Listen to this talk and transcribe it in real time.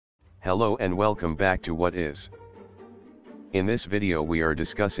Hello and welcome back to What Is. In this video we are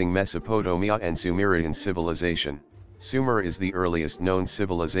discussing Mesopotamia and Sumerian civilization. Sumer is the earliest known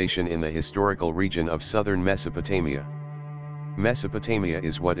civilization in the historical region of southern Mesopotamia. Mesopotamia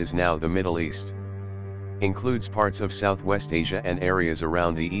is what is now the Middle East. Includes parts of Southwest Asia and areas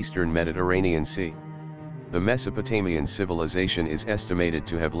around the eastern Mediterranean Sea. The Mesopotamian civilization is estimated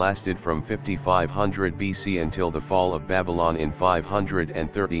to have lasted from 5500 BC until the fall of Babylon in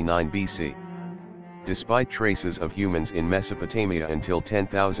 539 BC. Despite traces of humans in Mesopotamia until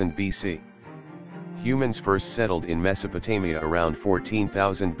 10,000 BC. Humans first settled in Mesopotamia around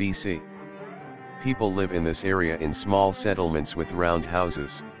 14,000 BC. People live in this area in small settlements with round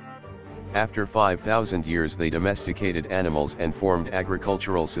houses. After 5,000 years they domesticated animals and formed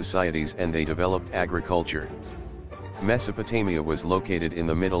agricultural societies, and they developed agriculture. Mesopotamia was located in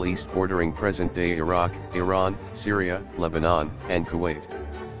the Middle East bordering present-day Iraq, Iran, Syria, Lebanon, and Kuwait.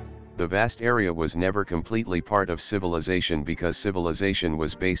 The vast area was never completely part of civilization because civilization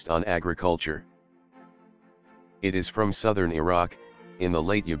was based on agriculture. It is from southern Iraq, in the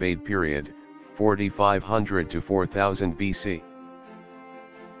late Ubaid period, 4500 to 4000 BC.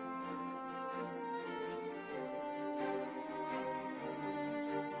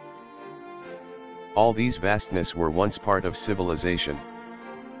 All these vastness were once part of civilization.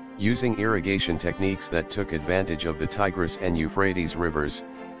 Using irrigation techniques that took advantage of the Tigris and Euphrates rivers,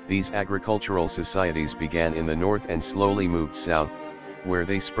 these agricultural societies began in the north and slowly moved south, where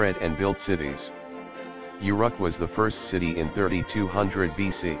they spread and built cities. Uruk was the first city in 3200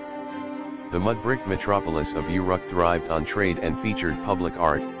 BC. The mud-brick metropolis of Uruk thrived on trade and featured public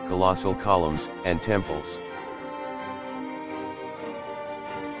art, colossal columns, and temples.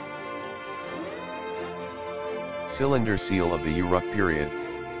 Cylinder seal of the Uruk period.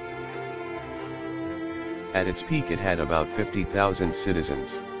 At its peak it had about 50,000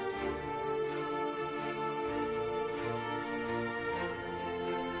 citizens.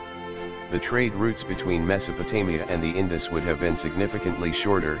 The trade routes between Mesopotamia and the Indus would have been significantly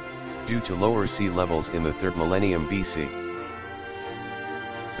shorter, due to lower sea levels in the 3rd millennium BC.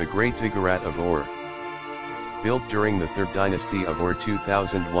 The Great Ziggurat of Ur. Built during the 3rd dynasty of Ur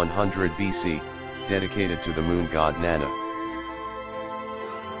 2100 BC, dedicated to the moon god Nana.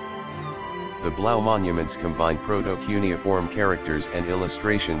 The Blau monuments combine proto-cuneiform characters and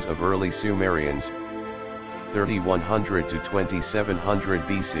illustrations of early Sumerians, 3100 to 2700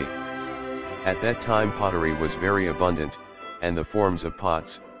 BC. At that time pottery was very abundant, and the forms of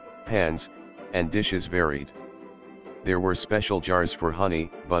pots, pans, and dishes varied. There were special jars for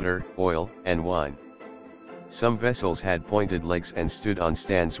honey, butter, oil, and wine. Some vessels had pointed legs and stood on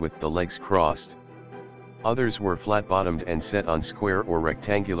stands with the legs crossed. Others were flat-bottomed and set on square or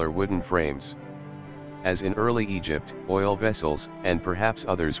rectangular wooden frames. As in early Egypt, oil vessels, and perhaps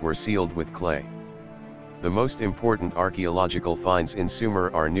others, were sealed with clay. The most important archaeological finds in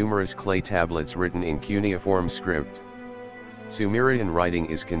Sumer are numerous clay tablets written in cuneiform script. Sumerian writing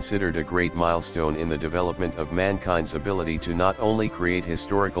is considered a great milestone in the development of mankind's ability to not only create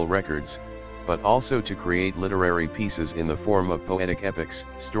historical records, but also to create literary pieces in the form of poetic epics,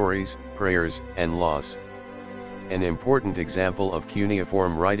 stories, prayers, and laws. An important example of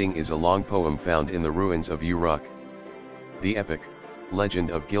cuneiform writing is a long poem found in the ruins of Uruk. The epic,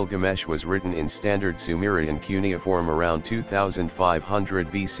 Legend of Gilgamesh, was written in standard Sumerian cuneiform around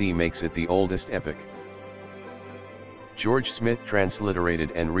 2500 BC, makes it the oldest epic. George Smith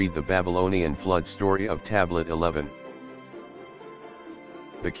transliterated and read the Babylonian flood story of Tablet 11.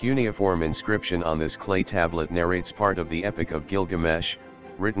 The cuneiform inscription on this clay tablet narrates part of the Epic of Gilgamesh,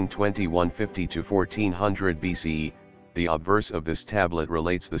 written 2150 to 1400 BCE. The obverse of this tablet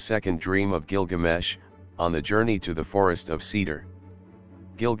relates the second dream of Gilgamesh, on the journey to the forest of cedar.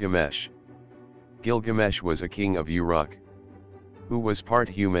 Gilgamesh. Gilgamesh was a king of Uruk, who was part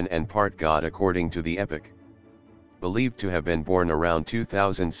human and part god according to the epic. Believed to have been born around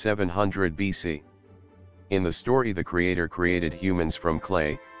 2700 BC. In the story the creator created humans from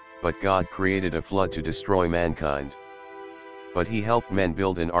clay, but God created a flood to destroy mankind. But he helped men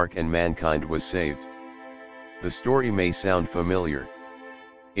build an ark and mankind was saved. The story may sound familiar.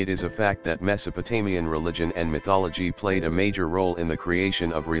 It is a fact that Mesopotamian religion and mythology played a major role in the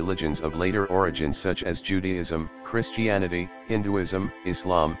creation of religions of later origins such as Judaism, Christianity, Hinduism,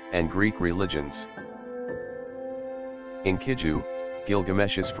 Islam, and Greek religions. Enkidu,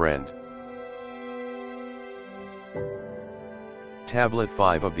 Gilgamesh's friend. Tablet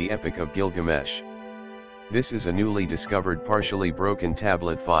 5 of the Epic of Gilgamesh. This is a newly discovered partially broken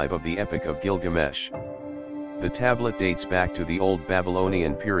Tablet 5 of the Epic of Gilgamesh. The tablet dates back to the Old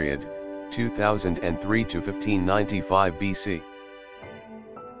Babylonian period, 2003 to 1595 BC.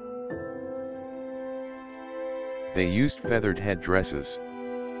 They used feathered headdresses.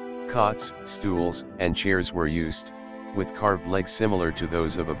 Cots, stools, and chairs were used, with carved legs similar to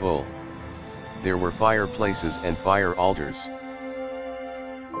those of a bull. There were fireplaces and fire altars.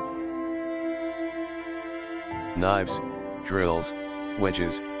 Knives, drills,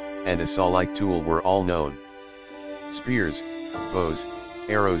 wedges, and a saw-like tool were all known. Spears, bows,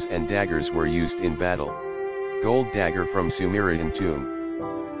 arrows and daggers were used in battle. Gold dagger from Sumerian tomb.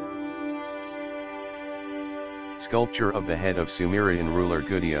 Sculpture of the head of Sumerian ruler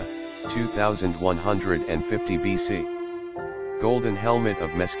Gudea, 2150 BC. Golden helmet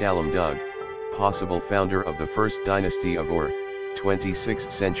of Meskalem Dug, possible founder of the first dynasty of Ur,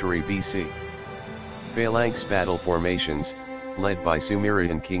 26th century BC. Phalanx battle formations, led by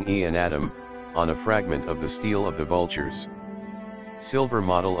Sumerian king Enadam, on a fragment of the stele of the vultures. Silver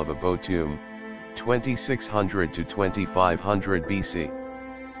model of a bow tomb, 2600 to 2500 BC.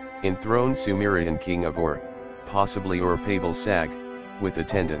 Enthroned Sumerian king of Ur, possibly Ur-Pabal Sag, with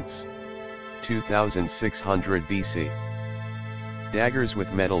attendants. 2600 BC. Daggers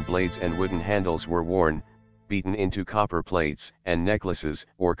with metal blades and wooden handles were worn, beaten into copper plates, and necklaces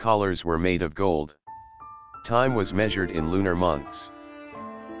or collars were made of gold. Time was measured in lunar months.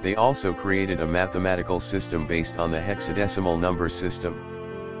 They also created a mathematical system based on the hexadecimal number system.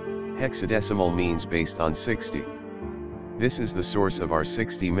 Hexadecimal means based on 60. This is the source of our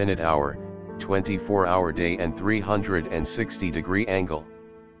 60-minute hour, 24-hour day and 360-degree angle.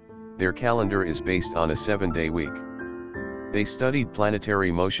 Their calendar is based on a 7-day week. They studied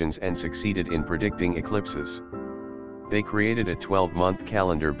planetary motions and succeeded in predicting eclipses. They created a 12-month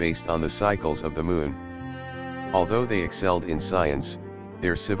calendar based on the cycles of the moon. Although they excelled in science,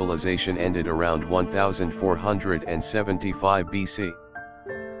 their civilization ended around 1475 BC.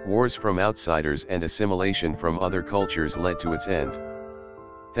 Wars from outsiders and assimilation from other cultures led to its end.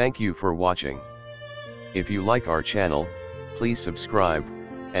 Thank you for watching. If you like our channel, please subscribe,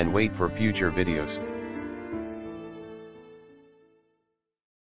 and wait for future videos.